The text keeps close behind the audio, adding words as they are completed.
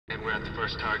we're at the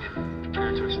first target.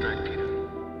 Prepare to extract Peeta.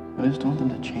 I just want them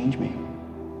to change me.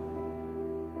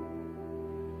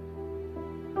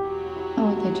 How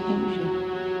would they change you?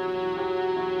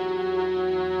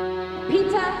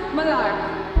 Peeta Malark.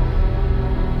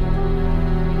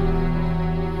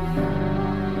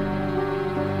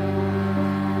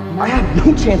 I have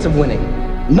no chance of winning.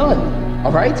 None,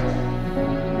 all right?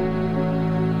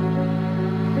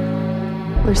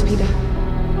 Where's Peeta?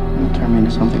 It'll turn me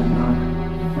into something I'm not.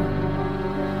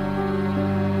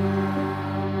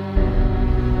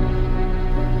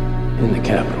 In the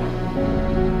capital.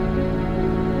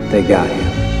 They got you.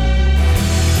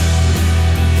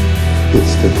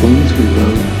 It's the things we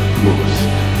love most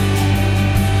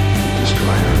that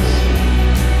destroy us.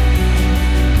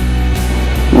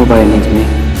 Nobody needs me.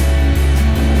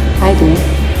 I do.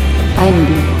 I need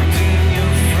you.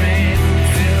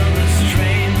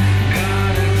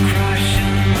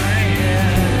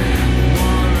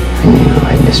 I knew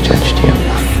I misjudged you.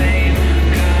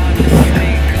 You love it.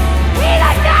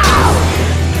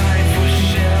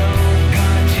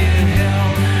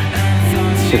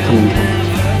 They're coming down.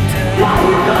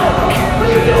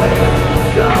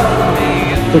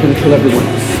 They're gonna kill everyone.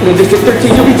 And in District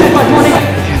 13, you'll be dead by morning! I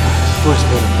can't force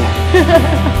me again.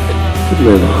 Could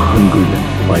live 100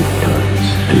 lifetimes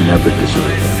and never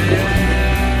deserve that boy.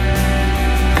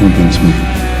 Convince me.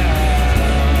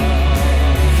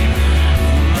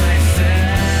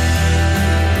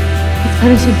 It's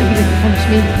punishing Peeta to punish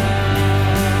me.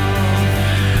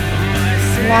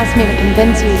 You asked me to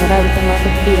convince you that I was in love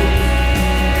with Peeta.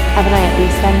 Haven't I at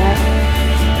least done that?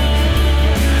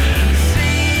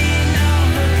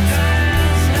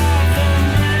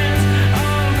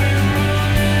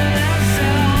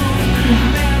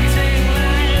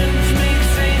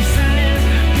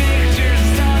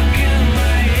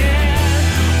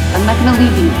 I'm not gonna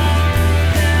leave you.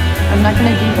 I'm not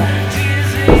gonna do that.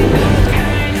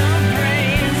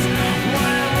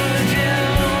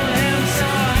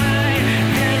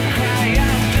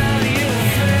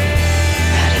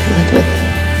 Live with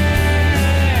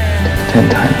 10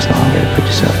 times longer to put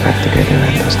yourself back together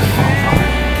and it doesn't fall apart.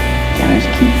 And I just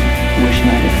keep wishing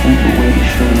I could think of a way to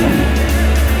show them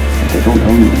that they don't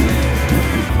own me.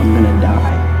 I'm gonna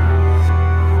die.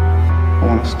 I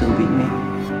want to still be me.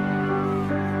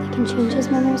 They can change his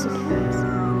memories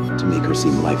again. To make her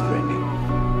seem life-threatening.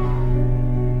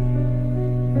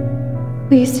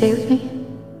 Will you stay with me?